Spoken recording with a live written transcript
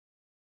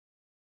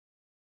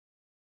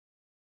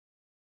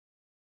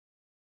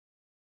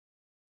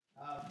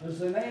Does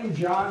the name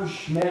John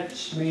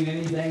Schmitz mean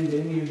anything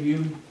to any of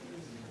you?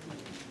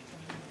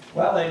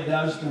 Well, it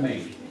does to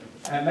me.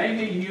 And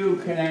maybe you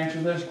can answer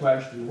this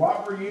question.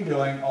 What were you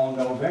doing on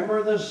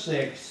November the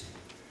 6th,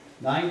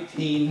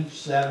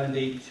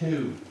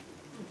 1972?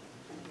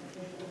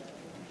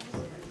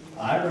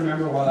 I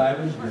remember what I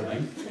was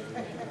doing.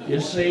 You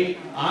see,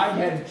 I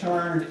had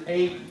turned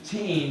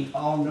 18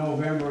 on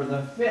November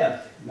the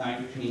 5th,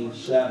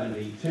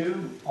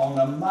 1972, on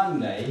a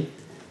Monday,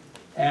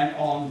 and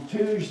on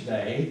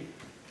Tuesday,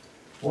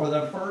 for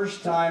the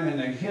first time in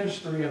the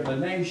history of the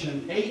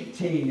nation,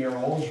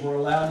 18-year-olds were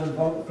allowed to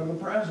vote for the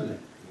president.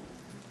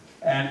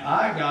 And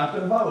I got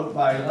to vote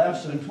by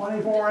less than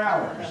 24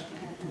 hours.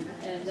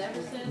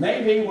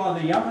 Maybe one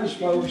of the youngest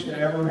folks to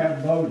ever have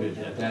voted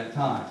at that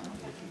time.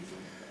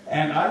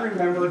 And I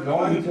remember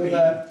going to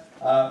the,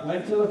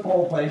 went to the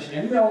poll place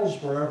in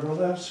Millsburg, where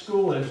the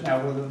school is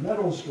now, where the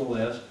middle school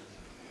is.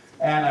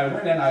 And I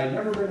went in, I had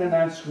never been in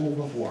that school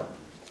before,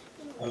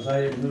 because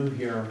I didn't move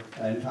here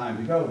in time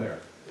to go there.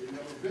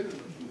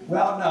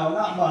 Well, no,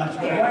 not much.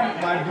 But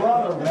my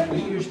brother went,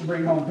 he used to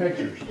bring home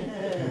pictures.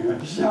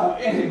 So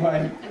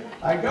anyway,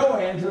 I go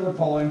into the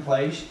polling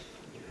place,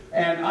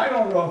 and I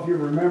don't know if you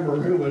remember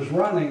who was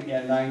running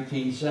in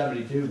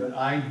 1972, but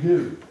I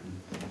do.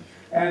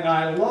 And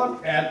I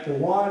looked at the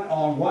one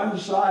on one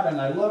side, and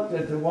I looked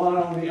at the one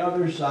on the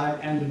other side,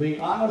 and to be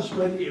honest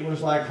with you, it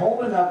was like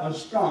holding up a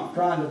skunk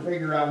trying to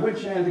figure out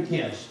which hand to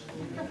kiss.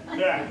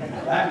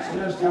 That's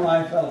just how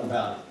I felt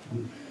about it.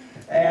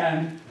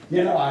 And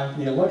you know,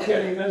 you look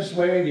at him this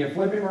way, and you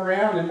flip him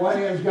around, and one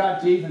hand's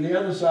got teeth, and the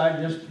other side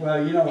just,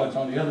 well, you know what's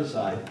on the other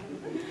side.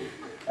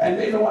 And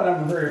neither one of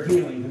them were very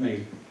appealing to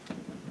me.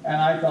 And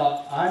I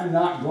thought, I'm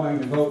not going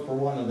to vote for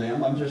one of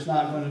them. I'm just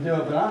not going to do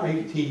it. But I'm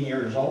 18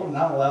 years old, and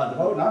I'm allowed to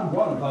vote, and I'm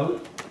going to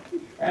vote.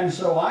 And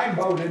so I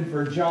voted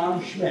for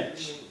John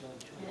Schmitz.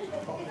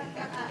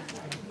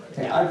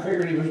 And I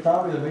figured he was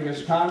probably the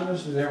biggest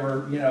communist that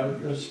ever, you know,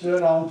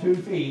 stood on 2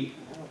 feet.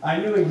 I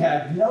knew he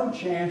had no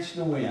chance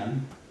to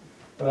win,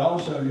 but I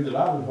also knew that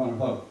I was going to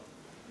vote.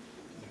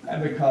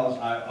 And because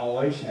I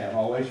always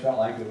felt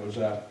like it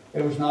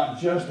was not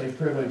just a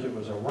privilege, it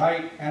was a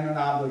right and an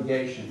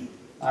obligation.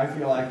 I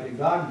feel like that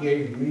God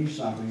gave me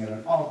something that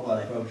an awful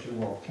lot of folks in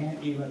the world can't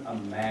even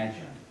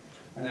imagine.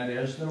 And that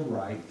is the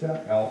right to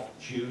help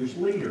choose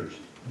leaders.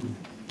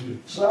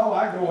 So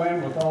I go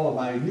in with all of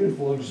my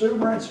youthful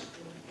exuberance.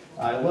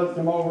 I look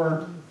them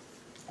over,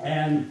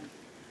 and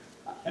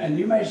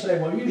you may say,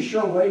 well, you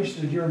sure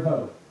wasted your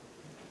vote.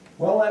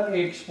 Well, let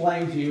me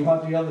explain to you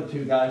what the other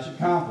 2 guys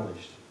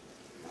accomplished.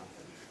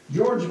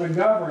 George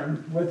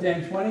McGovern,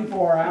 within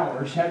 24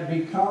 hours, had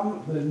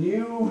become the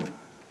new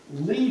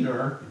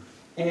leader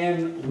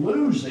in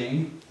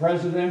losing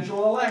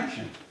presidential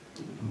election.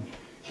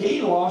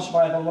 He lost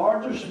by the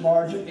largest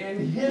margin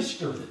in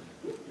history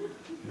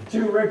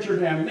to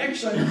Richard M.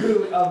 Nixon,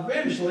 who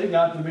eventually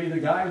got to be the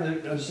guy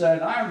that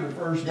said, I'm the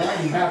first one,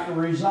 you have to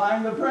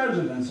resign the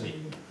presidency.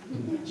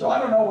 So I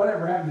don't know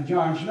whatever happened to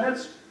John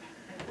Schmitz,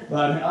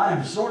 but I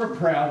am sort of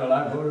proud that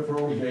I voted for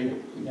old Jake,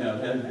 you know,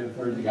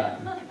 for the guy.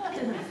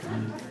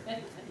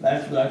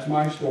 That's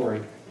my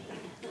story.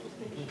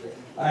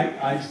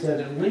 I said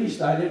at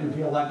least I didn't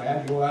feel like I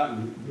had to go out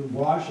and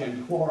wash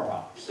in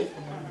Clorox.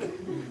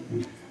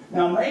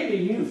 Now maybe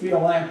you didn't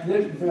feel like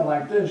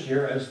this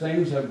year, as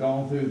things have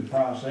gone through the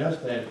process,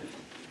 that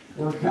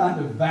we're kind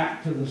of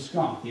back to the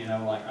skunk, you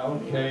know, like,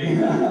 okay,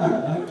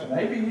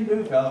 maybe you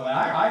do feel that way.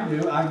 I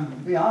do. I can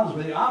be honest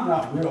with you, I'm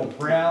not real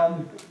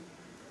proud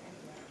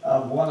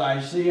of what I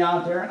see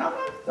out there, and I'm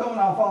not throwing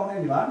off on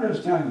anybody. I'm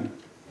just telling you,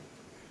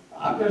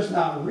 I'm just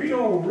not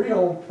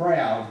real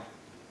proud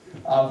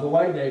of the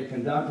way they've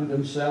conducted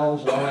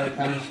themselves, all that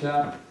kind of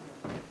stuff.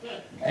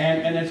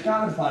 And it's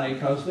kind of funny,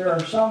 because there are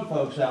some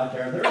folks out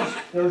there,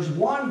 there's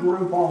one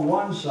group on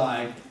one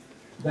side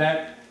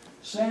that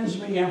sends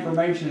me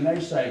information, and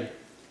they say,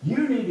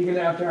 you need to get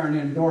out there and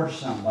endorse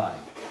somebody.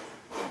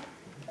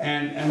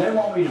 And they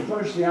want me to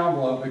push the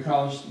envelope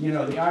because, you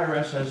know, the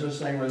IRS has this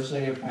thing where they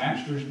say if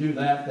pastors do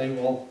that, they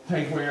will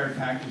take away our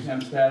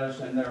tax-exempt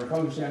status, and they're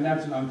focusing on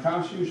that's an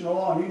unconstitutional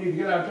law, and you need to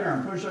get out there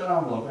and push that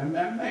envelope. And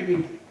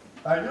maybe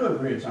I do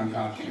agree it's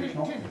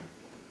unconstitutional.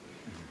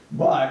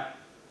 But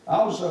I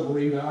also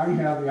believe that I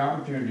have the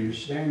opportunity to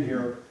stand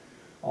here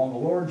on the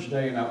Lord's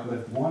Day and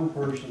uplift one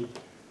person,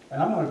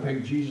 and I'm going to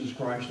pick Jesus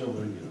Christ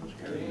over you.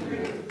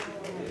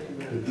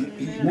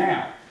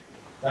 Now,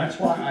 that's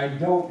why I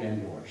don't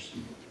endorse.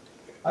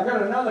 I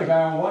got another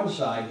guy on one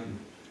side,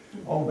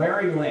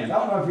 Barry Lynn. I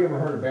don't know if you ever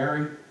heard of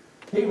Barry.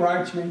 He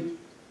writes me,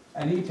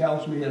 and he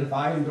tells me that if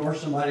I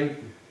endorse somebody,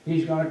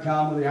 he's going to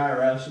come to the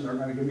IRS, and they're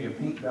going to give me a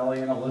pink belly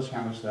and all this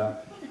kind of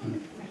stuff.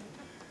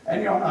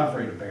 And you know, I'm not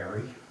afraid of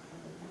Barry.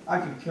 I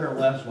could care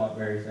less what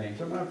Barry thinks.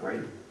 I'm not afraid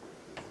of him.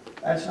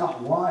 That's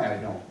not why I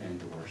don't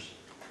endorse.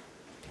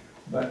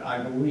 But I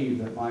believe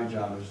that my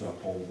job is to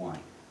uphold one.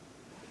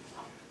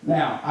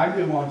 Now, I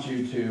do want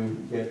you to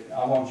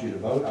I want you to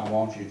vote. I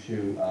want you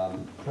to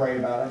pray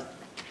about it.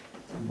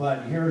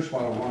 But here's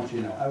what I want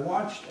you to know. I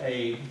watched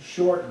a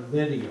short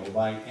video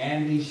by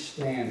Andy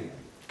Stanley.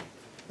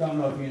 Don't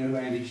know if you know who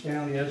Andy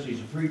Stanley is. He's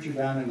a preacher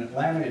down in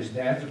Atlanta. His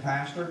dad's a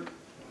pastor.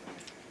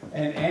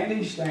 And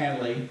Andy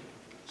Stanley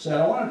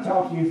said, I want to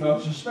talk to you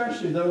folks,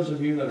 especially those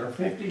of you that are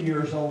 50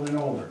 years old and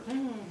older.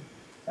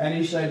 And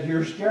he said,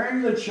 you're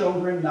scaring the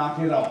children, knock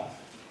it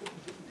off.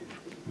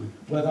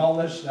 With all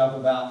this stuff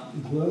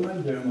about gloom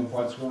and doom of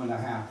what's going to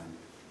happen.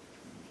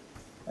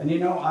 And you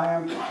know,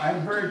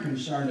 I'm very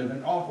concerned that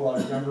an awful lot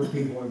of younger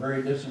people are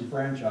very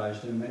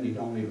disenfranchised, and many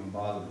don't even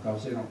bother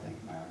because they don't think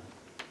it matters.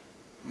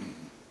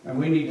 And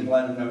we need to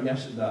let them know,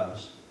 yes, it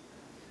does.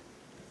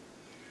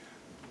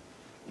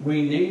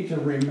 We need to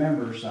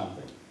remember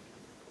something,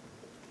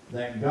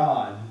 that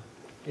God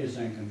is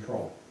in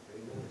control.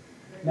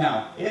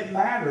 Now, it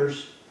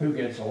matters who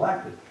gets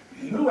elected.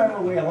 Whoever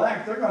we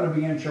elect, they're going to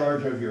be in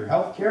charge of your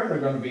health care. They're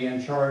going to be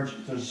in charge,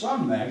 to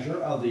some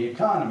measure, of the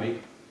economy.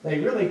 They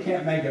really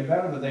can't make it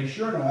better, but they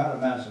sure know how to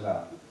mess it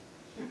up.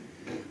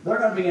 They're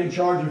going to be in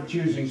charge of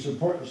choosing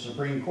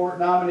Supreme Court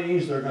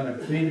nominees. They're going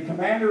to be the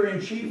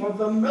commander-in-chief of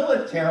the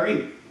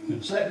military,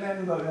 sitting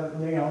in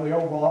the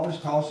Oval Office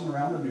tossing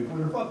around the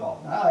nuclear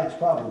football. Now, it's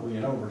probably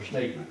an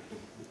overstatement.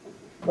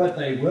 But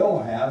they will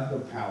have the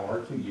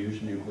power to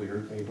use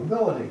nuclear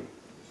capability.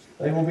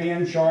 They will be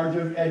in charge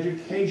of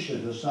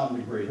education to some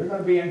degree. They're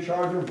going to be in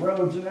charge of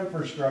roads and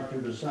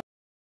infrastructure to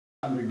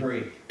some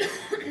degree.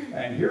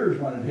 And here's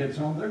when it hits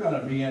home. They're going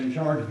to be in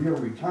charge of your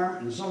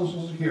retirement and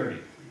Social Security.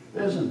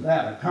 Isn't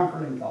that a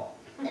comforting thought?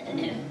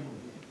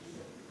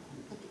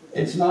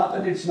 It's not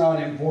that it's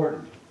not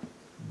important,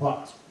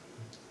 but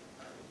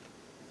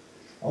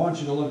I want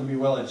you to look at me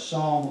well at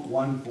Psalm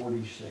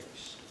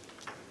 146.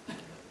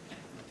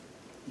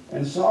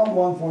 In Psalm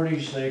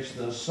 146,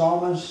 the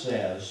psalmist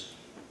says,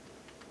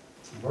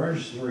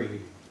 verse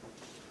 3,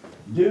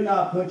 do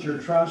not put your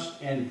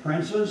trust in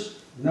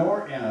princes,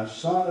 nor in a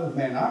son of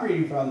man. I'm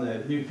reading from the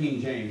New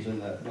King James in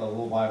the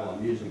little Bible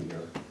I'm using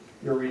here.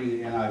 You're reading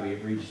the NIV,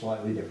 it reads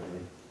slightly differently.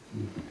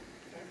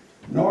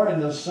 Nor in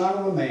the son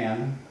of a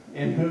man,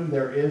 in whom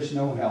there is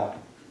no help.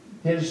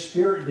 His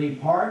spirit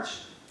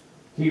departs,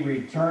 he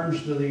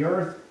returns to the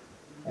earth,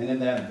 and in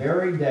that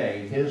very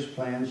day his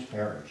plans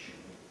perish.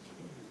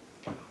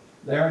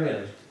 There it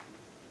is.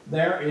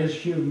 There is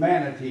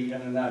humanity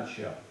in a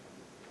nutshell.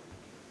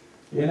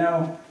 You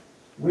know,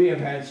 we have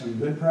had some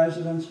good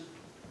presidents.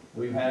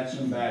 We've had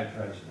some bad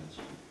presidents.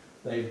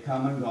 They've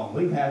come and gone.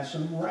 We've had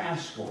some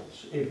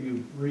rascals, if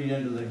you read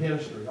into the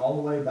history, all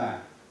the way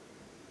back.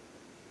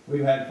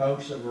 We've had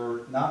folks that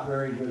were not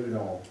very good at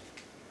all.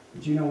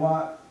 But you know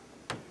what?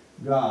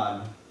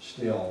 God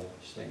still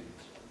stands.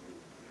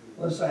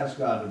 Let's ask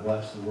God to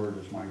bless the word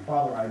this morning.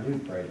 Father, I do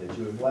pray that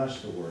you would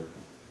bless the word.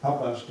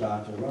 Help us,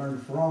 God, to learn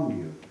from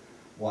you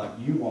what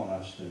you want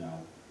us to know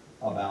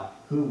about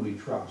who we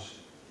trust.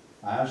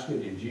 I ask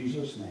it in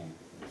Jesus' name.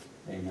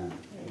 Amen.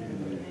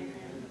 Amen.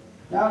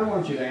 Now, I don't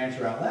want you to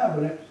answer out loud,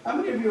 but how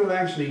many of you are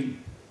actually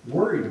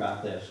worried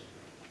about this?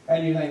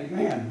 And you think,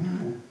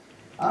 man,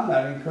 I'm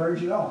not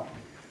encouraged at all.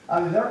 I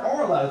mean, there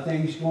are a lot of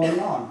things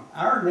going on.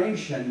 Our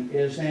nation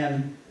is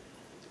in,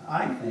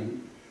 I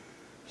think,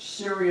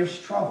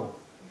 serious trouble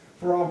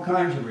for all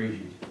kinds of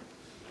reasons.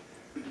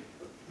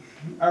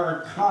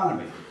 Our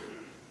economy.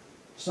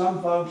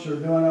 Some folks are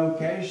doing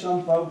okay,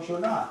 some folks are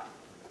not.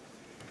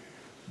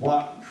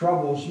 What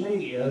troubles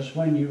me is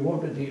when you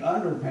look at the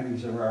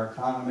underpinnings of our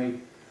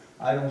economy,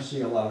 I don't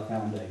see a lot of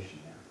foundation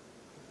there.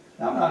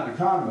 Now, I'm not an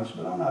economist,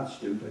 but I'm not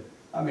stupid.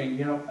 I mean,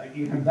 you know,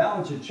 you can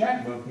balance a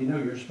checkbook. You know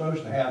you're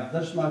supposed to have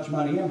this much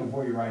money in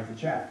before you write the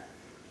check.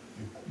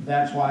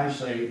 That's why I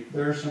say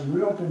there are some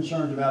real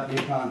concerns about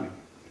the economy.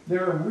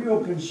 There are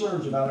real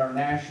concerns about our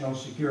national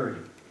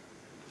security.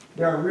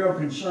 There are real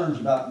concerns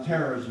about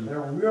terrorism.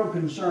 There are real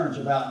concerns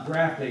about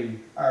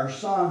drafting our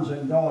sons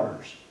and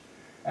daughters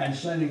and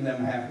sending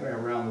them halfway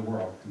around the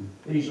world.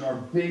 These are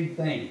big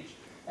things,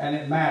 and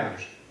it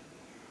matters.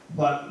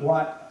 But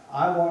what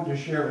I want to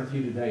share with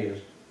you today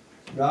is,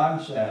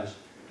 God says,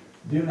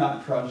 do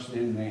not trust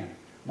in man.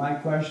 My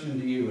question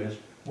to you is,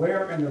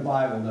 where in the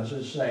Bible does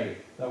it say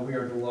that we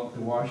are to look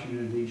to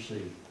Washington,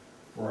 D.C.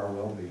 for our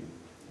well-being?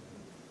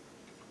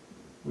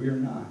 We are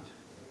not.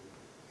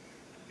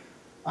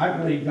 I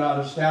believe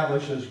God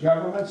establishes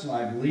governments, and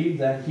I believe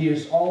that He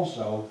is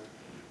also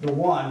the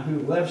one who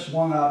lifts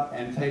one up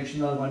and takes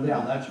another one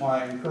down. That's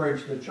why I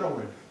encourage the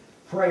children.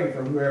 Pray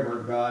for whoever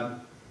God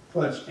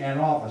puts in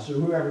office, or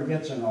whoever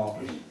gets in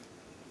office.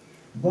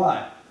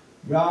 But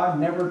God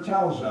never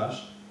tells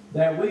us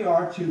that we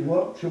are to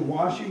look to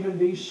Washington,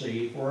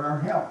 D.C. for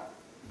our help.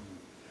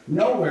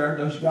 Nowhere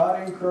does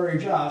God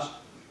encourage us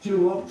to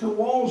look to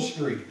Wall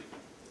Street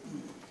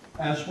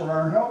as where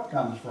our help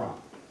comes from.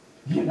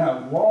 You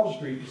know, Wall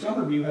Street,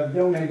 some of you have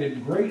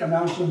donated great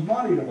amounts of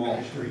money to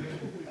Wall Street.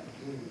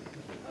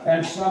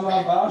 And some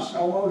of us,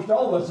 almost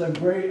all of us,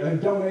 have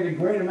donated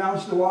great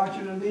amounts to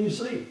Washington,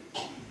 D.C.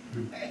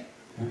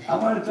 I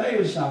want to tell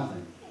you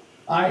something.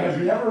 I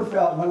have never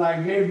felt when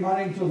I gave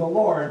money to the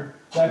Lord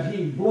that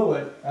He blew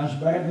it as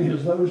badly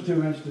as those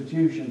two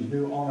institutions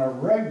do on a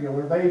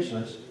regular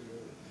basis.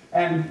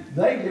 And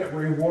they get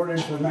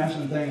rewarded for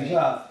messing things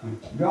up.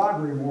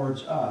 God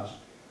rewards us.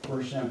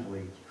 for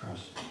simply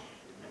trusting.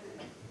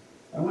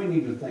 And we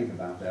need to think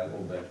about that a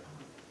little bit.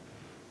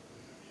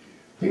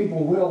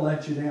 People will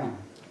let you down.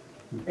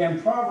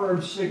 In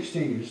Proverbs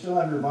 16, you still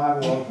have your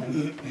Bible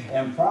open,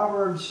 in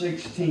Proverbs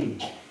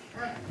 16,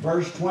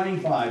 verse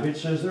 25, it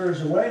says, there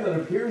is a way that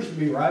appears to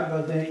be right,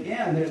 but in the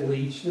end it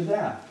leads to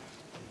death.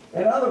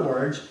 In other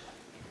words,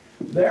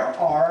 there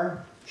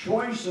are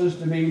choices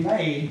to be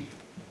made,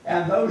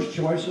 and those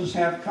choices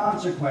have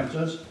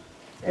consequences.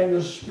 In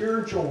the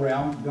spiritual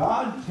realm,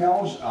 God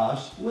tells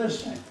us,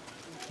 listen,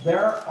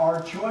 there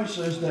are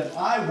choices that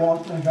I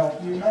want to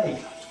help you make.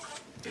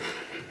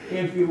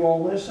 If you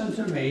will listen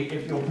to me,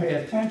 if you'll pay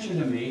attention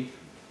to me,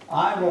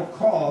 I will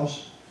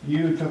cause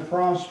you to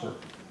prosper.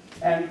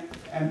 And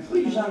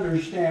please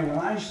understand, when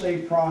I say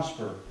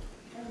prosper,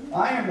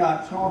 I am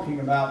not talking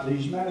about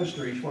these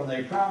ministries where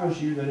they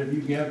promise you that if you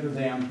give to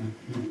them,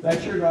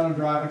 that you're going to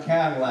drive a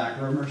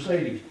Cadillac or a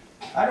Mercedes.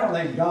 I don't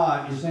think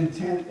God is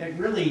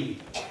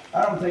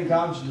I don't think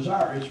God's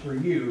desire is for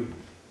you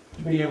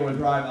to be able to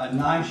drive a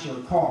nicer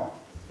car,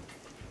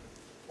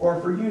 or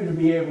for you to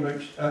be able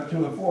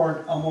to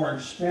afford a more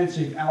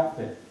expensive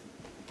outfit,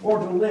 or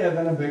to live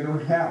in a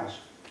bigger house.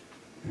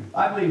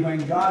 I believe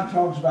when God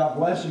talks about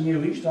blessing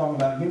you, He's talking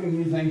about giving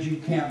you things you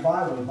can't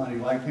buy with money,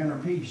 like inner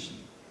peace,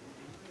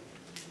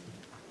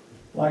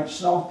 like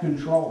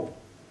self-control,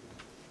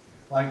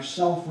 like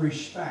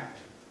self-respect,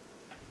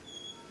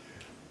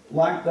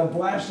 like the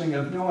blessing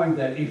of knowing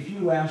that if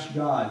you ask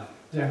God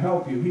to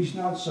help you, He's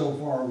not so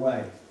far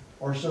away,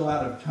 or so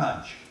out of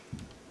touch,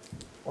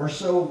 or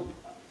so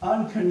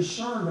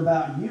unconcerned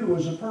about you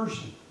as a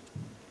person.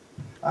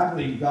 I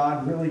believe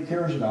God really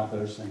cares about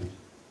those things.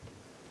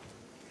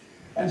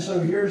 And so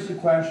here's the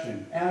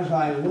question. As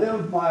I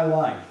live my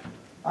life,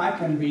 I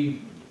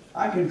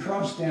can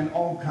trust in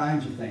all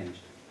kinds of things.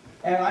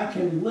 And I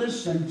can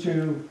listen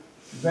to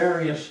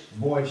various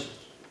voices.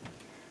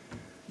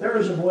 There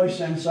is a voice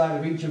inside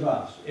of each of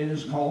us. It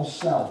is called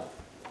self.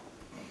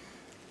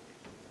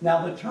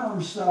 Now the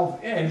term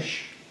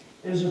selfish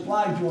is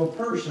applied to a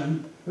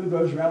person who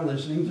goes around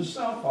listening to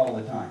self all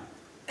the time,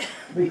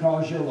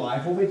 because your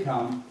life will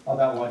become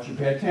about what you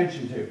pay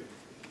attention to.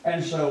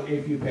 And so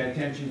if you pay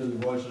attention to the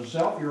voice of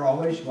self, you're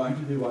always going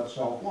to do what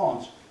self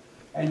wants,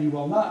 and you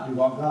will not do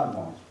what God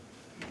wants.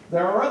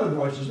 There are other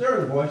voices. There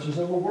are the voices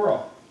of the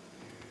world.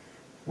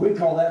 We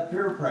call that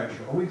peer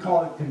pressure, or we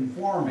call it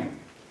conforming.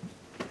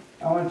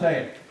 I want to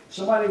tell you,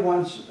 somebody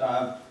once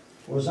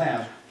was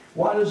asked,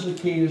 what is the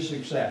key to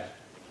success?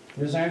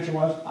 His answer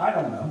was, I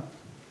don't know.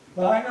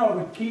 But I know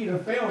the key to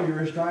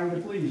failure is trying to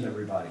please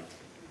everybody.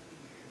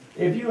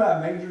 If you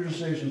have major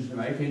decisions to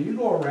make, and you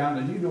go around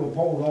and you do a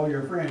poll with all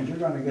your friends, you're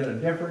going to get a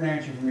different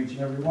answer from each and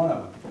every one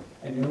of them.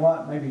 And you know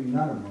what? Maybe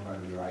none of them are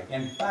going to be right.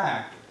 In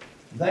fact,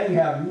 they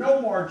have no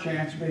more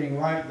chance of being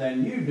right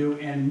than you do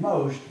in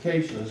most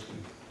cases,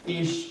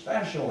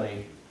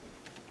 especially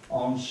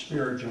on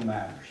spiritual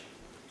matters.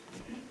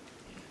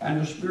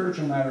 And the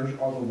spiritual matters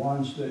are the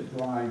ones that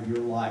drive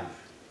your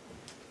life.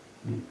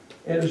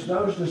 It is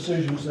those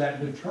decisions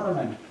that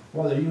determine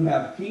whether you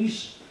have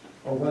peace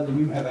or whether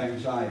you have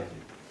anxiety.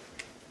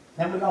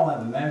 And we all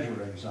have a measure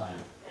of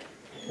anxiety.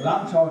 But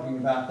I'm talking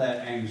about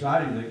that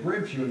anxiety that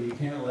grips you and you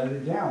can't let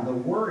it down. The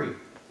worry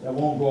that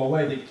won't go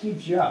away, that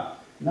keeps you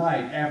up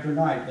night after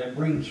night, that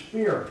brings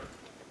fear.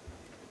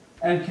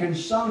 And can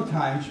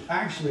sometimes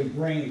actually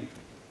bring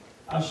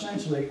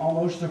essentially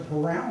almost a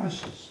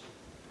paralysis.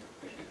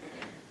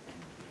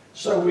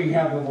 So we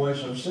have the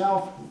voice of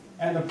self.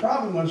 And the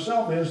problem with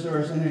self is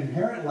there is an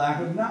inherent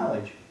lack of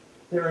knowledge.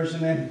 There is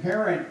an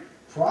inherent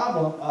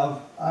problem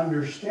of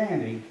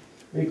understanding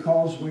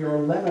because we are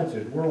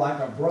limited. We're like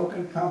a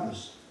broken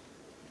compass.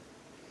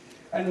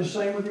 And the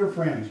same with your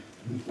friends.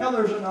 Now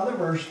there's another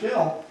verse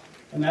still,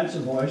 and that's the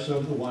voice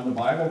of the one the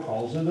Bible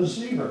calls a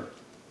deceiver.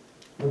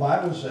 The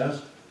Bible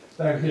says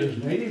that his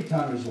native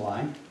tongue is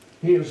lying.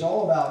 He is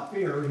all about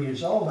fear. He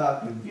is all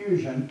about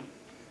confusion.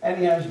 And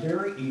he has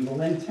very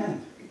evil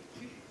intent.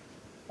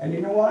 And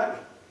you know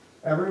what?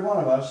 Every one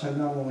of us have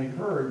not only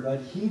heard,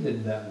 but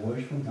heeded that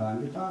voice from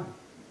time to time.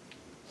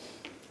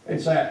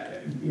 It's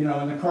that, you know,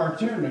 in the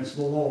cartoon, it's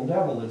the little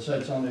devil that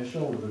sits on his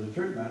shoulder. But the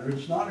truth matter,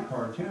 it's not a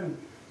cartoon.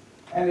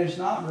 And it's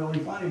not really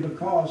funny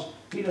because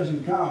he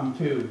doesn't come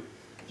to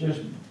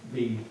just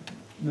be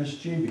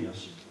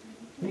mischievous.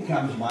 He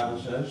comes, the Bible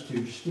says,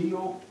 to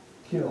steal,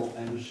 kill,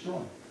 and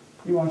destroy.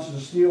 He wants to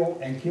steal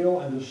and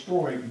kill and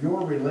destroy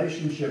your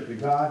relationship to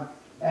God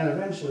and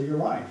eventually your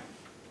life.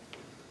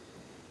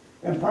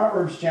 In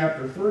Proverbs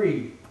chapter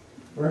 3,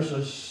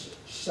 verses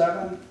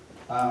 5,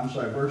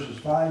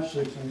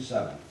 6, and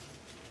 7.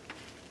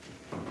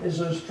 It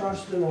says,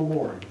 trust in the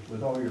Lord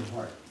with all your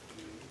heart,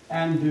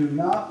 and do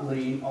not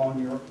lean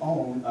on your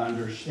own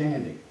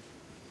understanding.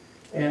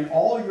 In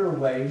all your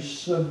ways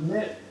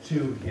submit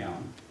to Him,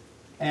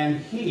 and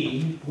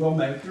He will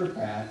make your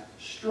path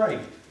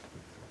straight.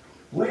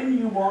 When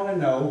you want to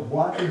know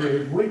what to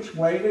do, which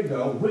way to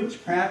go,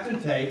 which path to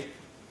take,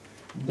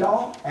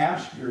 don't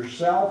ask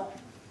yourself,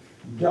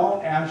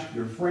 don't ask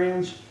your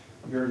friends,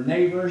 your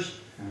neighbors,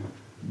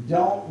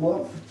 don't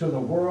look to the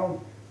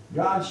world.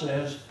 God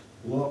says,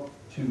 look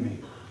to me.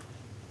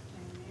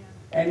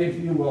 And if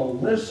you will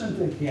listen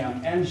to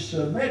him and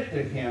submit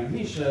to him,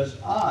 he says,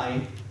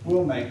 I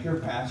will make your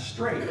path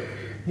straight.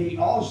 He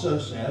also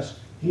says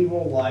he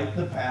will light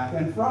the path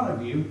in front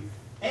of you,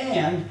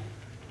 and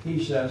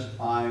he says,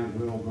 I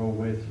will go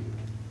with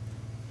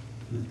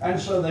you. And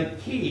so the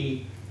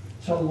key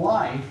to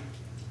life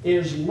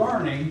is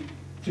learning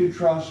to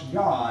trust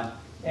God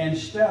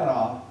instead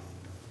of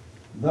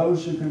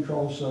those who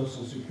control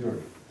Social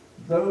Security,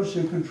 those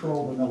who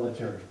control the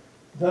military,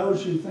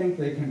 those who think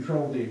they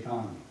control the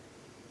economy.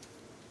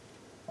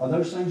 Are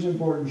those things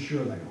important?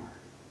 Sure they are.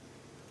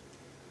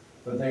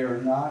 But they are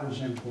not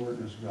as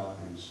important as God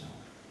himself.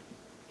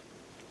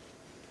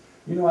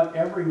 You know what?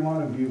 Every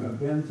one of you have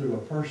been through a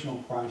personal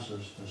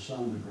crisis to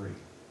some degree.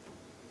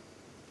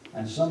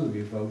 And some of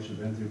you folks have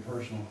been through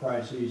personal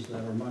crises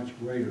that are much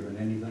greater than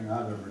anything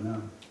I've ever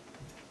known.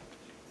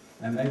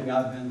 And maybe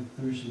I've been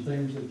through some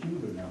things that you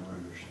would never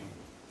understand.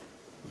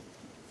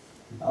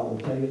 I will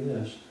tell you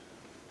this.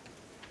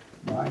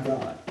 My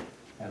God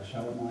has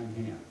held my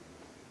hand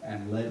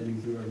and led me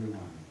through every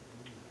one.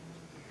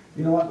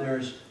 You know what?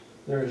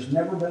 There has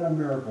never been a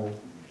miracle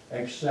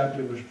except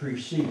it was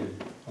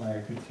preceded by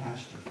a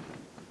catastrophe.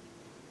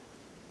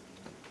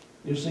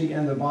 You see,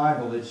 in the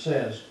Bible it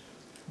says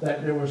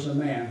that there was a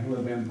man who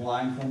had been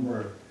blind from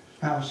birth.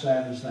 How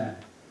sad is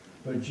that?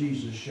 But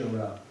Jesus showed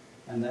up,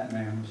 and that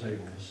man was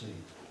able to see.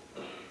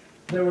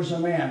 There was a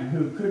man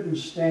who couldn't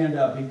stand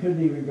up. He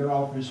couldn't even get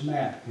off his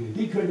mat.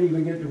 He couldn't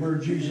even get to where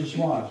Jesus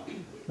was.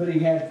 But he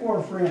had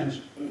 4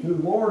 friends who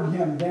lowered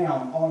him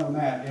down on a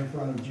mat in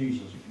front of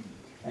Jesus.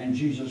 And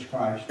Jesus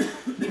Christ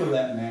healed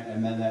that man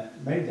and then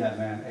made that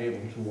man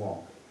able to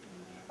walk.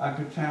 A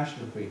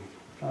catastrophe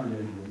turned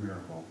into a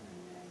miracle.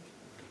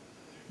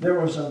 There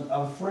was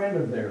a friend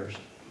of theirs.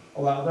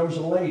 Well, there was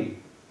a lady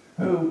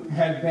who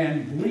had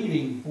been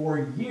bleeding for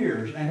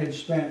years and had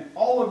spent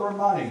all of her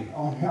money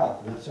on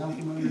health. Does that sound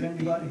familiar to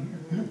anybody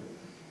here?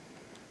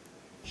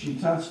 She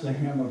touched the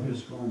hem of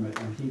his garment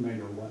and he made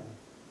her well.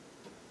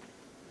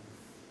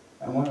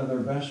 And one of their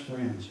best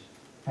friends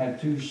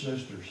had 2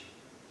 sisters.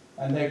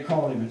 And they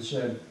called him and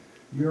said,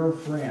 your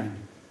friend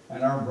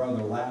and our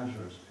brother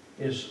Lazarus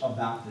is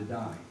about to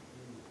die.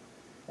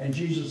 And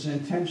Jesus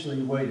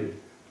intentionally waited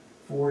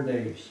 4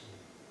 days.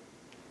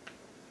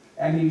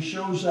 And he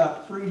shows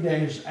up 3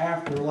 days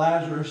after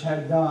Lazarus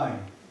had died.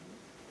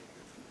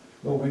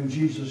 But when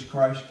Jesus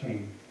Christ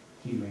came,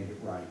 he made it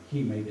right.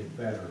 He made it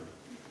better.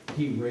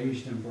 He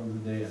raised him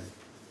from the dead.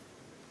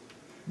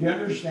 Do you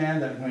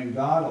understand that when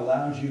God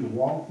allows you to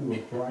walk through a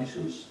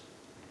crisis,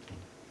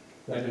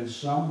 that in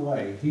some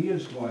way he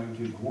is going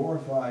to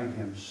glorify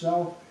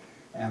himself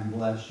and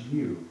bless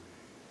you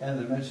in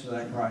the midst of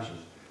that crisis?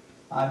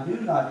 I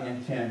do not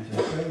intend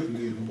to say to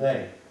you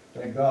today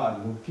that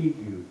God will keep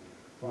you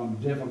from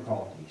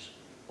difficulties,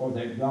 or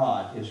that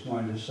God is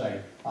going to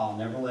say, I'll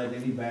never let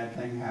any bad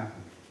thing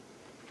happen.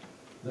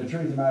 The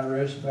truth of the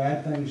matter is,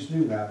 bad things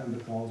do happen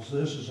because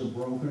this is a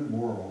broken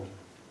world.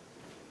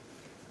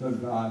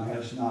 But God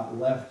has not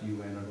left you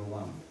in it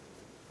alone.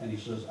 And he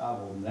says, I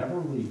will never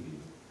leave you,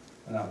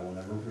 and I will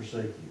never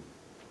forsake you.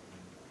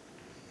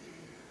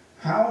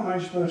 How am I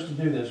supposed to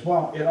do this?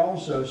 Well, it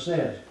also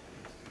says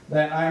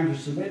that I am to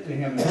submit to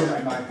him and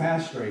make my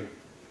path straight.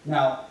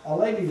 Now, a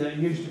lady that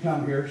used to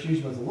come here,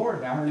 she's with the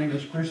Lord now, her name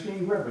is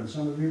Christine Griffin.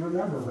 Some of you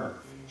remember her.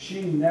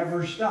 She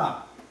never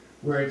stopped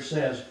where it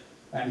says,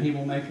 and he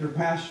will make your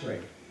path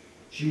straight.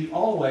 She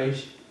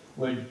always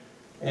would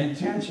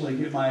intentionally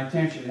get my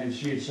attention, and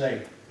she'd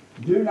say,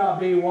 do not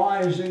be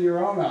wise in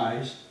your own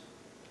eyes,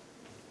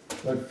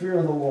 but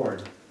fear the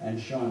Lord and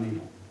shun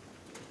evil.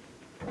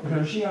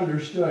 Because she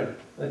understood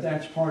that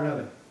that's part of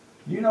it.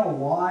 You know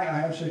why I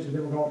have such a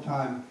difficult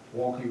time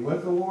walking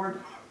with the Lord?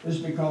 Is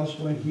because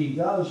when he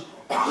does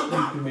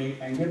speak to me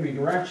and give me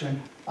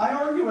direction, I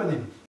argue with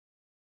him.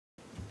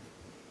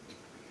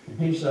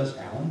 He says,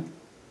 Alan,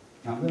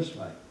 come this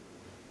way.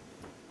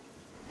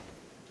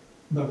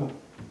 But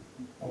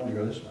I want to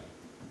go this way.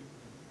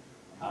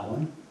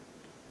 Alan,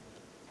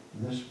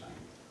 this way.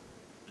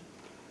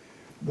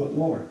 But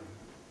Lord,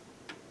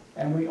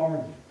 and we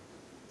argue.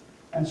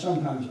 And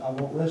sometimes I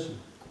won't listen.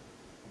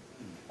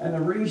 And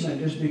the reason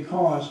is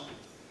because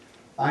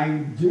I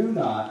do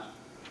not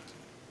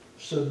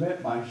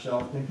submit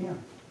myself to him.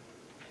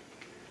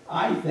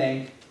 I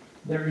think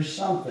there is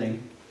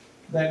something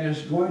that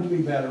is going to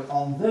be better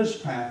on this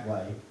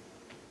pathway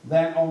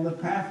than on the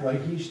pathway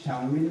he's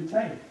telling me to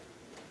take.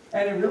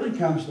 And it really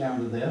comes down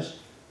to this: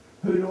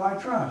 who do I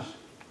trust?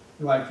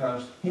 Do I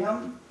trust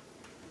him,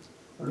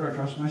 or do I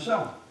trust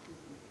myself?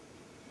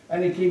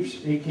 And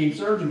he keeps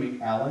urging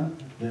me, Alan,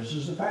 this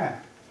is the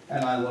path.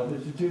 And I look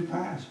at the 2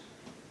 paths.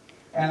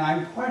 And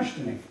I'm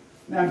questioning.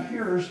 Now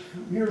here's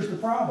the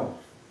problem.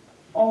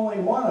 Only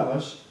one of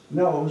us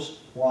knows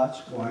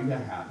what's going to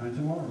happen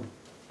tomorrow.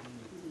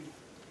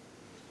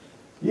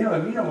 You know,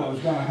 if you know what was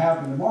going to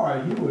happen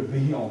tomorrow, you would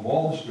be on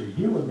Wall Street.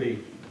 You'd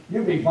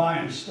be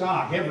buying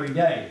stock every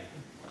day.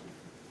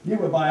 You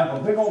would buy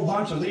up a big old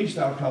bunch of these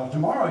stuff because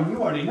tomorrow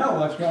you already know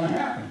what's going to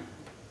happen.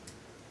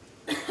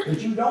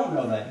 But you don't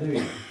know that, do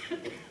you?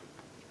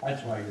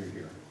 That's why you're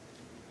here.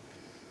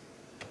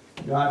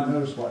 God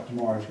knows what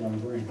tomorrow's going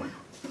to bring.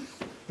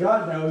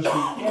 God knows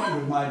the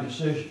end of my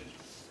decisions.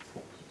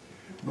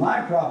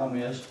 My problem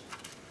is,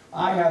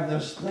 I have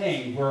this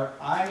thing where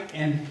I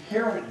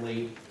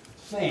inherently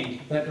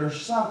think that there's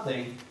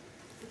something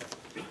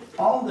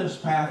on this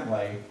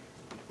pathway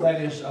that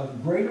is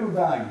of greater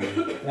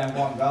value than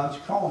what God's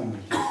calling me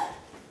to.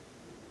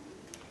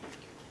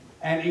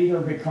 And either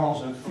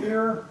because of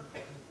fear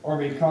or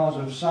because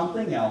of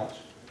something else,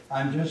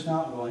 I'm just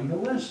not willing to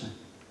listen.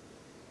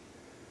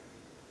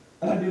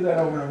 And I do that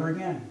over and over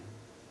again.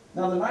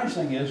 Now the nice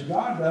thing is,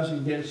 God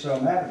doesn't get so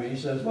mad at me. He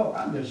says, look,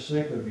 I'm just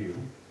sick of you.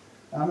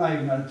 I'm not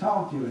even going to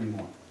talk to you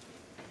anymore.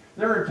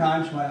 There are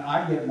times when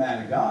I get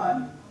mad at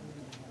God,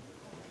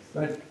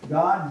 but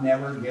God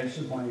never gets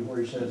to the point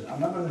where he says, I'm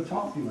not going to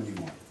talk to you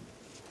anymore.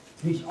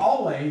 He's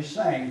always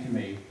saying to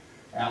me,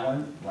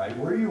 Alan, right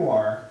where you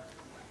are,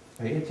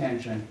 pay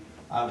attention.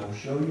 I will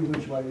show you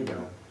which way to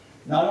go.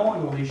 Not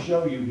only will he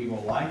show you, he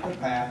will light the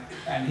path,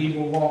 and he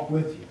will walk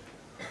with you.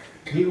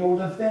 He will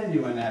defend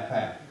you in that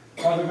path.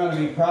 Are there going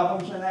to be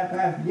problems in that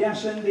path?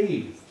 Yes,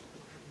 indeed.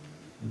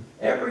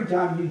 Every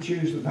time you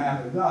choose the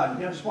path of God,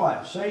 guess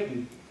what?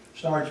 Satan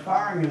starts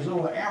firing his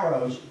little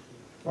arrows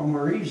from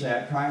where he's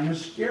at, trying to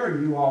scare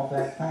you off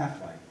that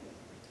pathway.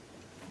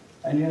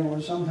 And you know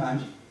what?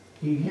 Sometimes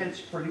he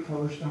hits pretty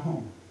close to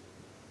home.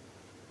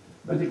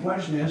 But the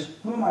question is,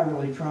 who am I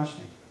really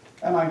trusting?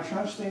 Am I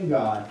trusting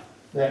God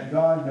that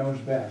God knows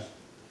best?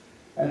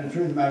 And the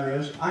truth of the matter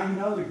is, I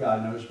know that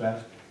God knows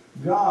best.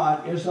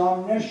 God is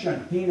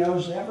omniscient. He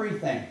knows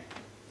everything.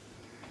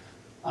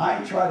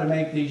 I try to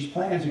make these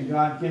plans and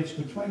God gets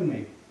between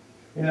me.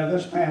 You know,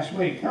 this past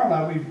week, Carol and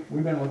I,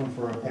 we've been looking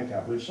for a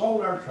pickup. We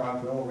sold our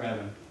truck, Bill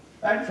Revan.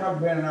 That truck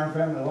been in our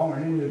family longer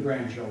than any of the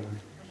grandchildren.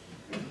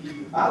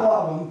 I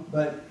love them,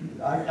 but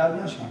I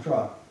miss my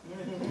truck.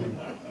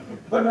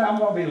 But now I'm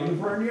going to be looking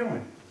for a new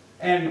one.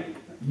 And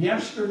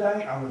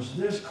yesterday, I was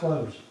this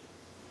close.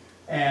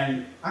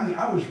 And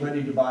I was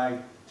ready to buy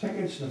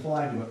tickets to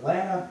fly to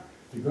Atlanta,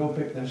 to go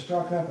pick this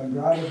truck up and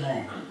drive it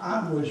home.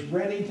 I was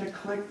ready to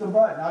click the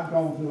button. I'd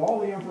gone through all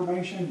the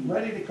information,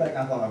 ready to click.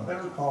 I thought, I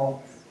better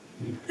call.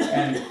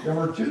 And there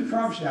were two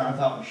trunks there. I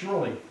thought,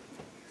 surely.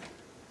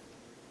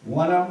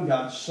 One of them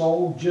got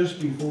sold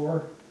just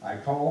before I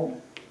called,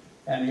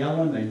 and the other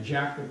one, they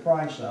jacked the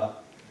price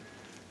up,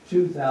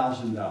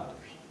 $2,000.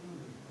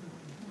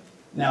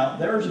 Now,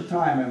 there was a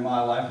time in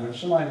my life when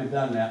somebody had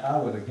done that, I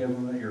would have given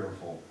them an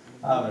earful.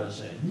 I would have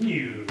said,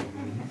 you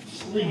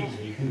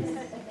sleazy.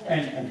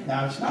 And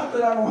now, it's not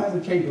that I don't have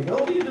the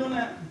capability of doing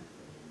that,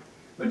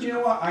 but you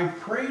know what? I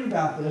prayed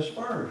about this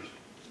first.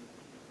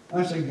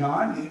 I said,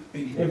 God,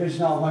 if it's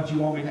not what you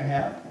want me to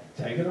have,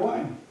 take it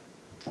away.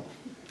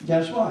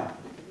 Guess what?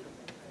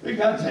 You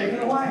got to take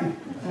it away.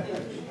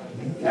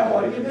 Now,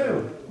 what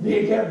do? Do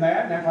you get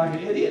mad and act like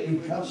an idiot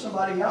and cut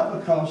somebody out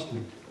because?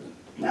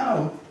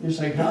 No. You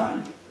say,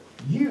 God,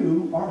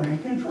 you are in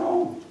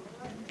control.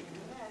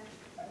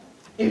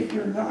 If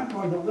you're not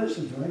going to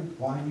listen to him,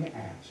 why do you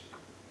ask?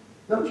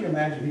 Don't you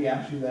imagine he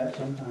asks you that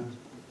sometimes?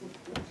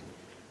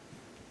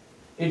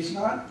 It's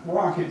not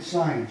rocket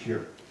science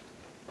here.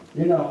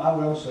 You know, I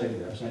will say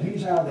this, and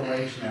he's out of the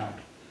race now.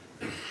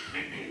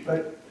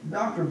 But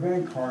Dr.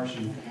 Ben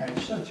Carson had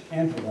such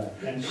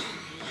intellect and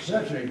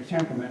such a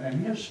temperament,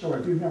 and his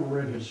story, if you've never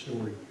read his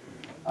story,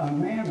 a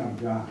man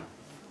of God.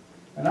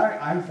 And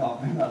I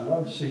thought, man, I'd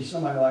love to see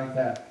somebody like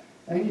that.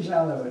 And he's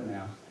out of it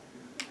now.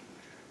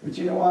 But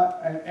you know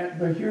what?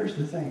 But here's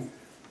the thing.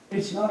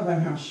 It's not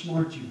about how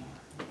smart you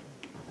are.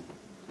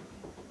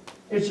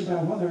 It's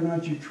about whether or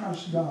not you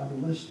trust God to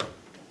listen.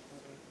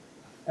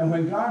 And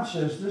when God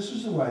says, this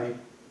is the way,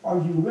 are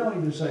you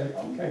willing to say,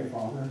 okay,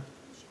 Father,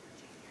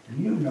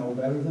 you know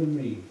better than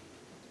me.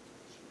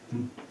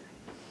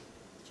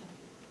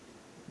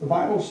 The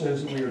Bible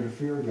says that we are to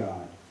fear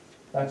God.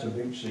 That's a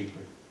big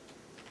secret.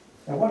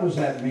 Now, what does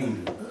that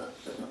mean?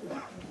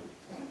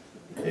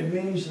 It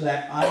means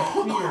that I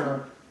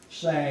fear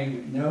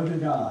saying no to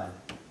God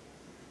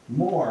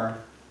more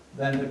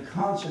than the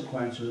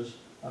consequences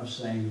of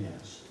saying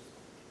yes.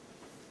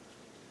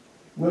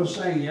 Will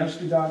saying yes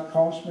to God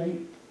cost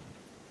me?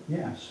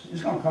 Yes.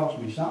 It's going to cost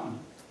me something.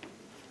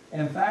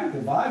 In fact,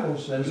 the Bible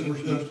says we're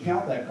supposed to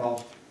count that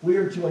cost. We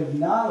are to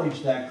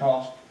acknowledge that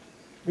cost,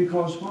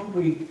 because when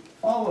we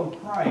follow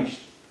Christ,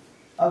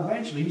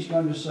 eventually he's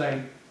going to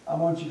say, I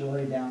want you to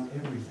lay down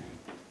everything.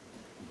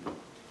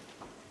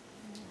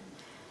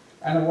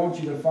 And I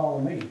want you to follow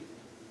me.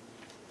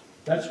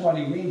 That's what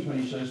he means when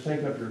he says,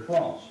 take up your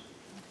cross.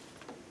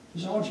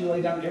 He says, I want you to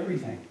lay down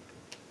everything.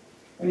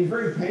 And he's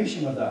very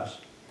patient with us.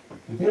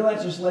 If he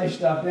lets us lay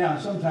stuff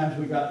down, sometimes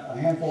we got a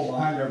handful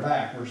behind our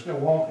back. We're still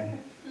walking.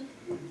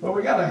 But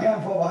we got a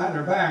handful behind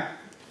our back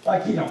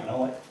like he don't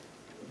know it.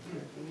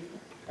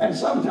 And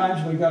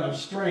sometimes we got a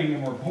string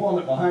and we're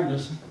pulling it behind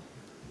us.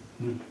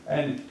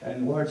 And the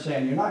Lord's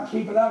saying, you're not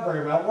keeping up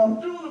very well. Well, I'm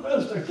doing the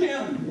best I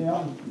can. You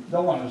know,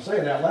 don't want to say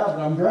it out loud, but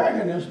I'm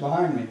dragging this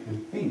behind me.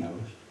 And he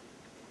knows.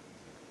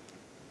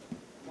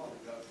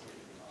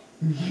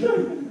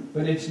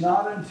 But it's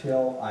not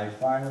until I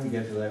finally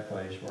get to that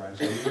place where I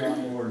say, "You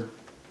know, Lord,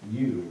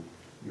 you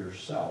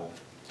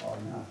yourself are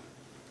enough.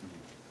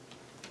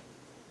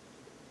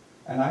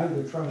 And I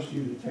either trust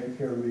you to take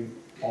care of me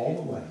all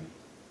the way,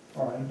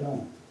 or I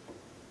don't."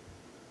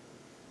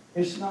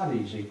 It's not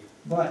easy,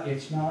 but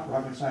it's not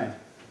rocket science.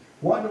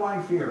 What do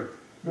I fear?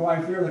 Do I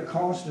fear the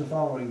cost of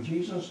following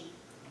Jesus,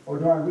 or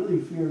do I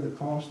really fear the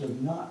cost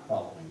of not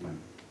following him?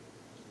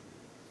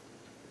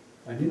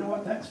 And you know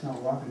what? That's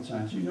not rocket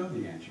science. You know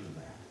the answer to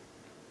that.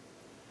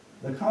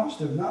 The cost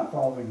of not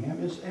following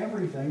him is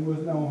everything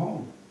with no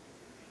hope.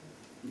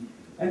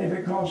 And if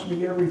it costs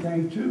me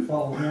everything to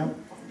follow him,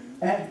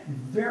 at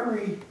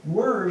very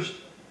worst,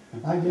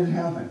 I get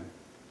heaven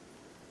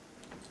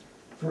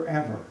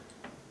forever.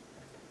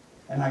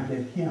 And I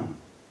get him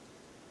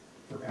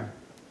forever.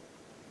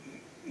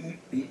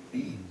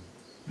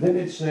 Then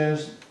it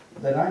says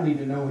that I need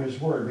to know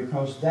his word,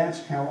 because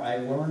that's how I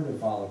learn to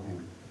follow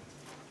him.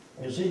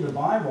 You see, the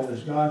Bible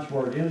is God's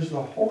word. It is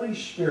the Holy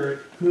Spirit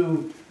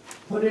who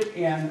put it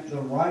in the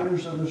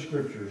writers of the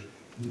scriptures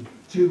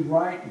to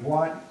write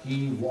what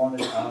he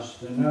wanted us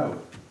to know.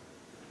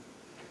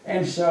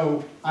 And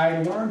so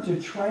I learned to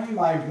train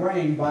my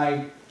brain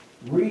by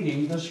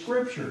reading the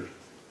scriptures.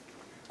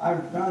 I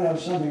found out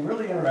something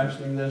really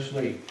interesting this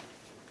week.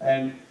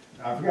 And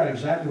I forgot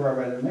exactly where I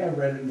read it. I may have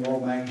read it in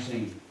World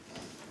Magazine.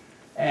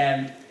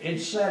 And it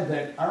said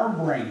that our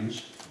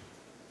brains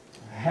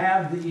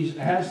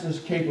has this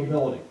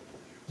capability.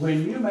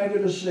 When you make a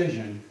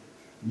decision,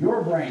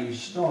 your brain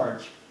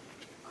starts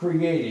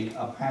creating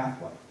a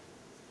pathway.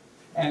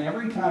 And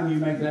every time you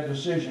make that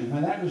decision,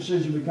 when that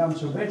decision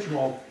becomes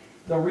habitual,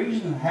 the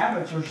reason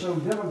habits are so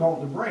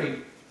difficult to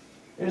break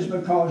is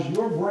because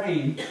your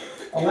brain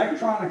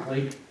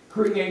electronically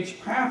creates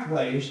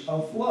pathways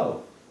of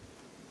flow.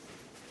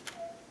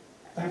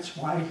 That's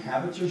why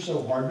habits are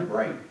so hard to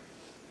break.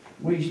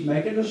 We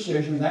make a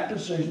decision, that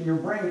decision, your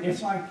brain,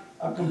 it's like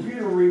a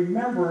computer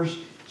remembers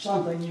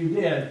something you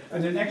did,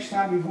 and the next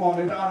time you go on,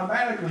 it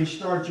automatically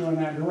starts you in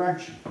that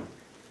direction.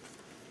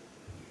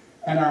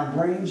 And our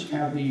brains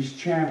have these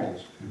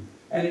channels,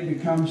 and it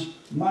becomes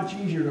much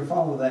easier to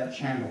follow that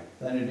channel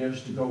than it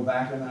is to go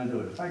back and undo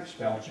it. It's like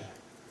spell check.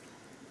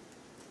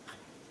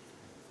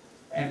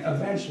 And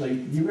eventually,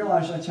 you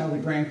realize that's how the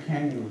Grand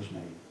Canyon was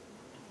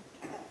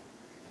made.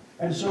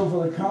 And so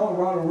for the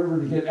Colorado River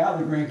to get out of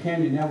the Grand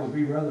Canyon now would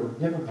be rather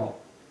difficult.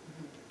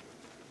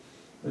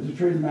 But the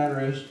truth of the matter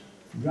is,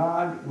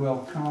 God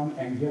will come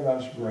and give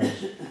us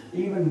grace,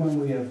 even when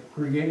we have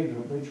created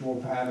habitual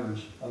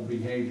patterns of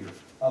behavior,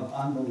 of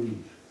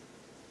unbelief.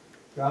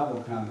 God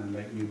will come and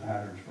make new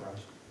patterns for us.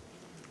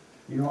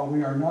 You know,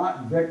 we are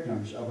not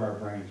victims of our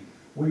brains.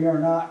 We are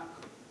not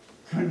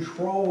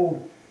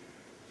controlled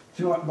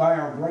by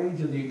our brain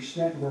to the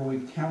extent where we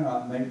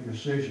cannot make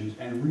decisions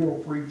and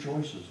real free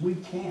choices. We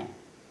can't.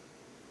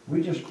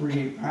 We just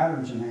create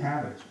patterns and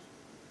habits.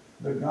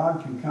 But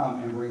God can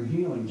come and bring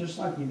healing, just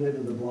like he did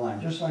to the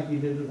blind, just like he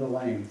did to the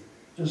lame,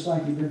 just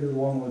like he did to the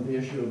one with the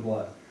issue of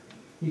blood.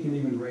 He can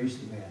even raise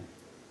the dead.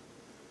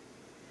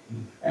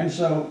 And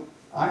so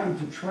I am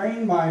to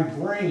train my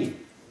brain.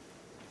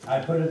 I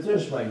put it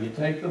this way. You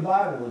take the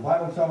Bible. The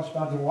Bible talks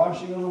about the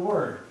washing of the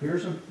Word.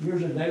 Here's a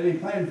daily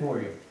plan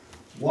for you.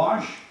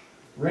 Wash,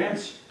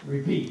 rinse,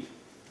 repeat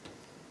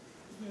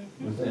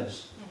with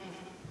this,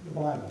 the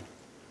Bible.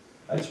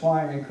 That's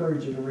why I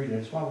encourage you to read it.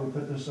 That's why we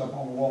put this up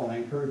on the wall, and I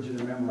encourage you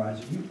to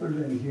memorize it. You put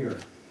it in here,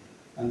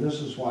 and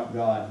this is what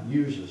God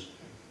uses,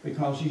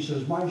 because he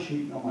says, "My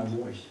sheep know my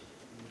voice."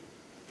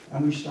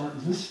 And we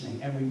start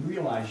listening, and we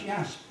realize,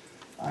 yes,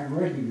 I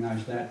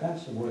recognize that.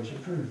 That's the voice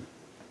of truth.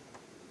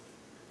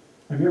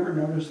 Have you ever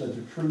noticed that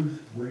the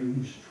truth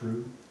rings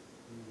true?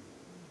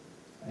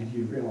 And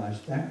you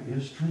realize that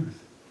is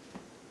truth.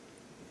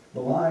 The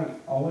lie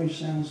always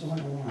sounds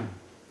like a lie.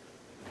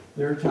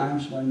 There are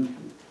times when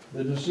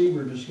the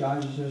deceiver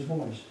disguises his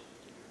voice.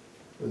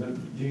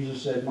 But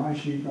Jesus said, "My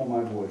sheep know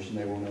my voice, and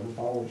they will never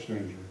follow a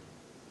stranger."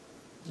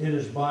 It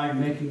is by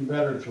making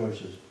better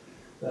choices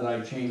that I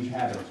change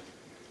habits,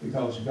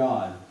 because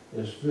God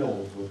is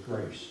filled with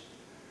grace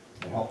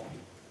to help me.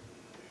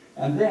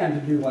 And then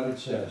to do what it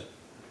says.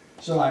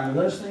 So I'm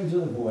listening to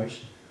the voice.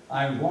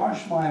 I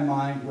wash my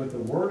mind with the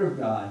Word of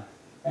God,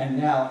 and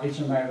now it's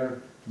a matter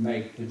of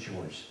make the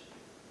choice.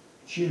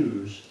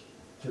 Choose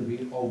to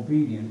be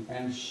obedient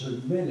and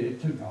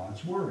submitted to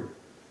God's Word.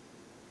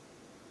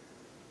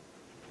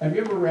 Have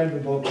you ever read the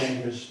book In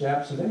His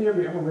Steps? Have any of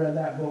you ever read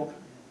that book?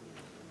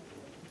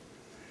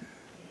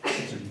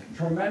 It's a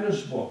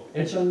tremendous book.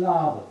 It's a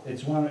novel.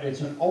 It's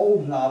an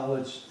old novel.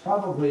 It's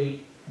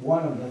probably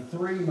one of the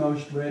 3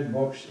 most read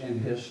books in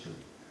history.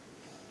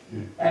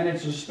 And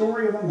it's a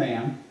story of a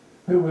man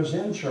who was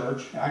in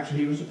church. Actually,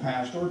 he was a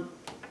pastor.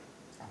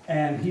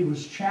 And he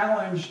was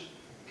challenged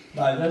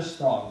by this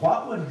thought.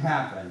 What would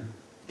happen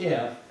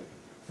if,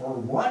 for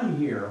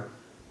 1 year,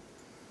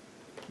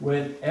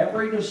 with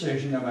every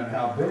decision, no matter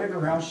how big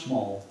or how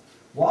small,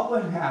 what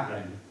would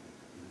happen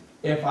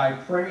if I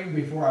prayed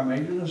before I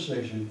made the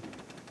decision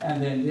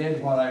and then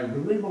did what I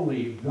really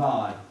believe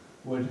God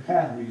would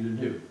have me to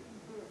do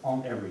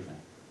on everything.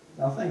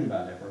 Now think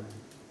about that for a minute.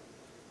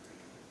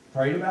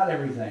 Prayed about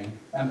everything,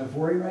 and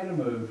before he made a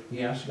move,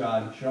 he asked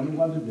God, show me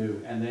what to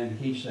do, and then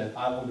he said,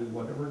 I will do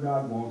whatever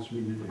God wants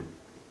me to do.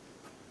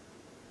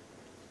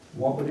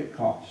 What would it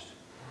cost?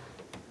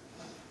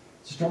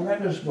 It's a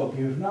tremendous book. If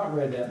you've not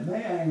read that,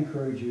 may I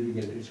encourage you to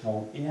get it. It's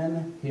called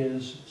In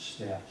His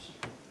Steps.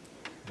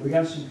 We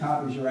got some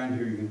copies around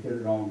here. You can get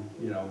it on,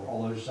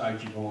 all those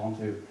sites you go on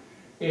to.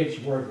 It's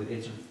worth it.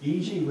 It's an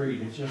easy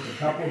read. It's just a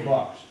couple of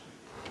bucks.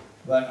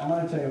 But I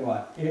want to tell you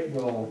what, it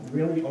will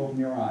really open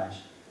your eyes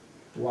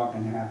to what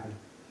can happen.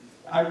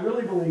 I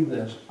really believe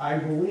this. I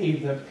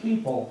believe that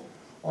people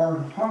are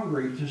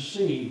hungry to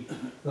see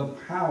the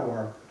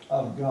power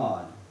of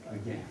God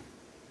again.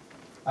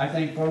 I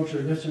think folks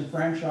are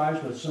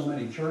disenfranchised with so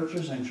many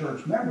churches and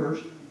church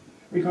members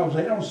because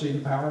they don't see the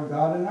power of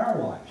God in our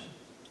lives.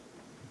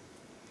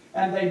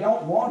 And they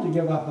don't want to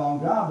give up on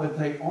God, but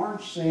they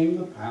aren't seeing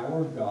the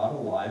power of God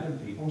alive in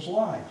people's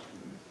lives.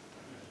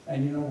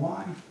 And you know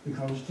why?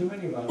 Because too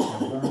many of us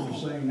have learned to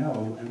say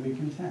no and be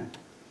content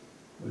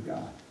with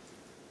God.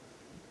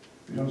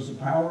 Because the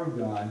power of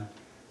God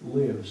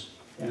lives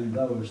in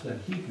those that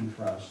He can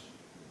trust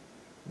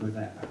with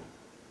that power.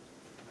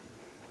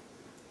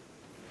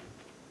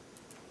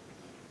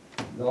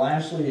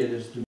 Lastly, it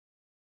is to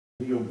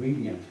be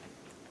obedient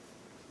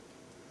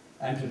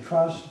and to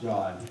trust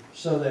God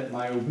so that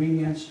my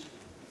obedience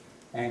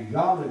and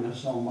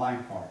godliness on my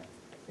part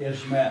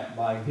is met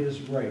by His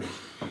grace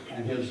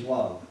and His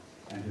love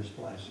and His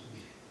blessings.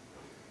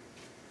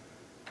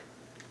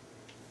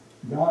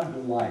 God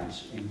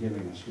delights in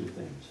giving us good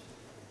things.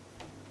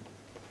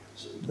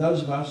 So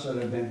those of us that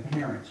have been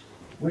parents,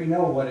 we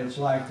know what it's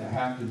like to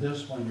have to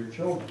discipline your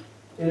children.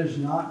 It is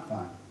not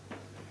fun.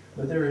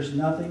 But there is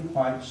nothing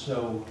quite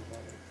so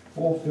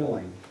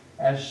fulfilling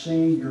as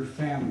seeing your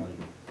family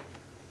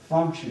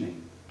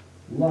functioning,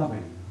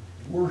 loving,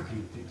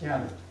 working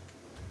together,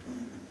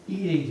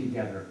 eating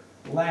together,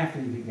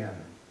 laughing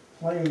together,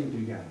 playing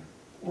together,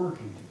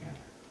 working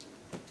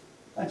together.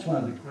 That's one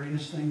of the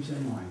greatest things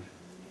in life.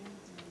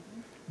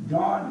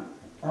 God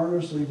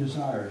earnestly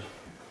desires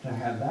to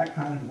have that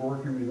kind of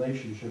working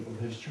relationship with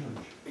His church,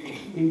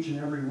 each and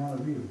every one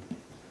of you.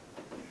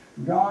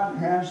 God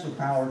has the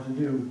power to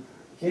do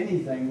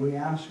anything we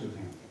ask of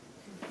Him.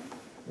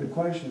 The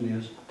question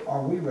is,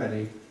 are we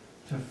ready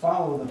to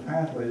follow the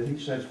pathway that He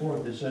sets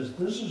forth that says,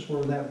 this is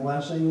where that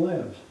blessing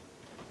lives.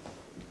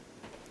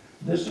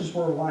 This is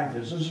where life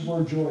is. This is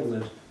where joy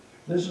lives.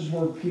 This is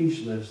where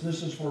peace lives.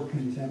 This is where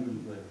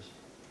contentment lives.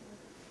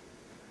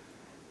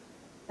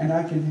 And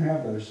I can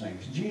have those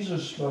things.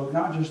 Jesus spoke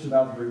not just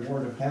about the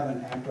reward of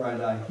heaven after I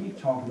die. He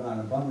talked about an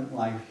abundant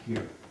life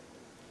here.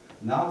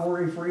 Not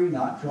worry-free,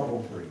 not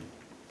trouble-free,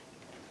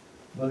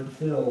 but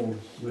filled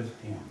with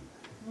Him.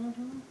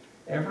 Mm-hmm.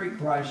 Every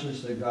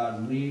crisis that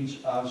God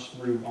leads us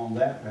through on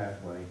that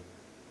pathway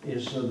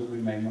is so that we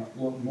may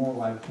look more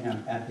like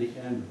Him at the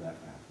end of that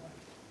pathway.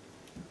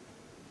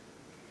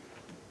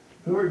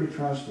 Who are you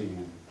trusting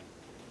in?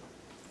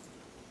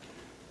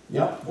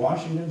 Yep,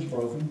 Washington's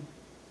broken.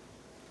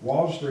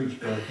 Wall Street's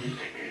broken.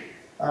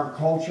 Our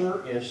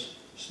culture is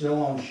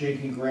still on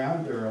shaky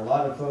ground. There are a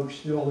lot of folks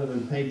still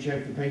living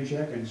paycheck to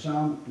paycheck and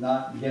some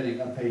not getting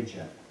a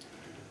paycheck.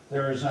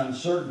 There is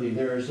uncertainty.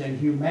 There is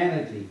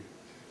inhumanity.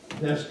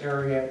 This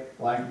area,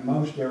 like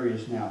most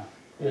areas now,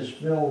 is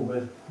filled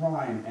with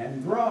crime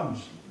and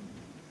drugs.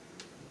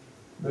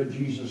 But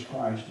Jesus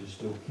Christ is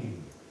still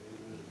King.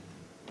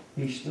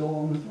 He's still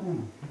on the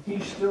throne.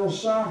 He's still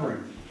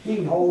sovereign.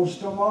 He holds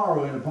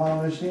tomorrow in the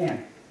palm of His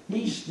hand.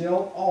 He's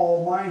still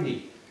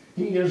almighty.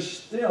 He is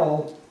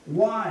still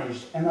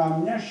wise and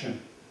omniscient.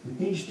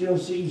 He still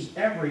sees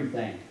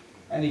everything.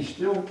 And He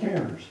still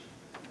cares.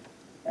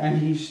 And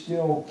He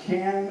still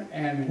can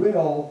and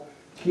will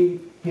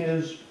keep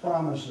His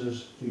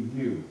promises to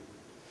you.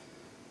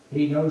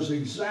 He knows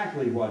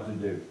exactly what to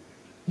do.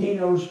 He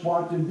knows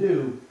what to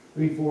do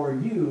before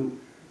you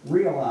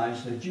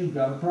realize that you've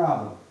got a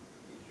problem.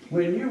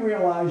 When you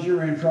realize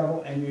you're in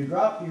trouble and you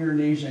drop to your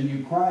knees and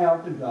you cry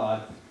out to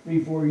God,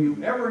 before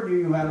you ever knew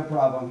you had a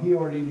problem, He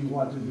already knew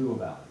what to do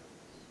about it.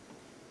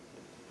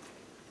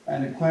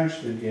 And the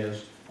question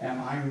is,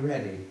 am I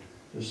ready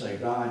to say,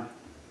 God,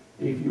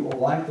 if you will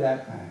light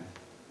that path,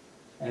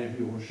 and if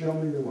you will show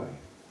me the way,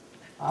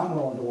 I'm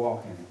willing to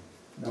walk in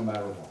it, no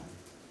matter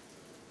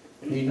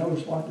what. He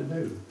knows what to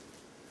do.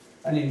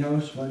 And He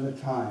knows when the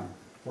time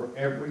for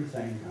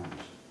everything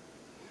comes.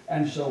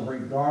 And so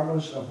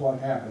regardless of what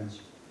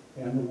happens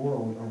in the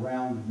world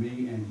around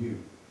me and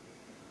you,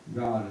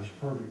 God is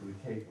perfectly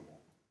capable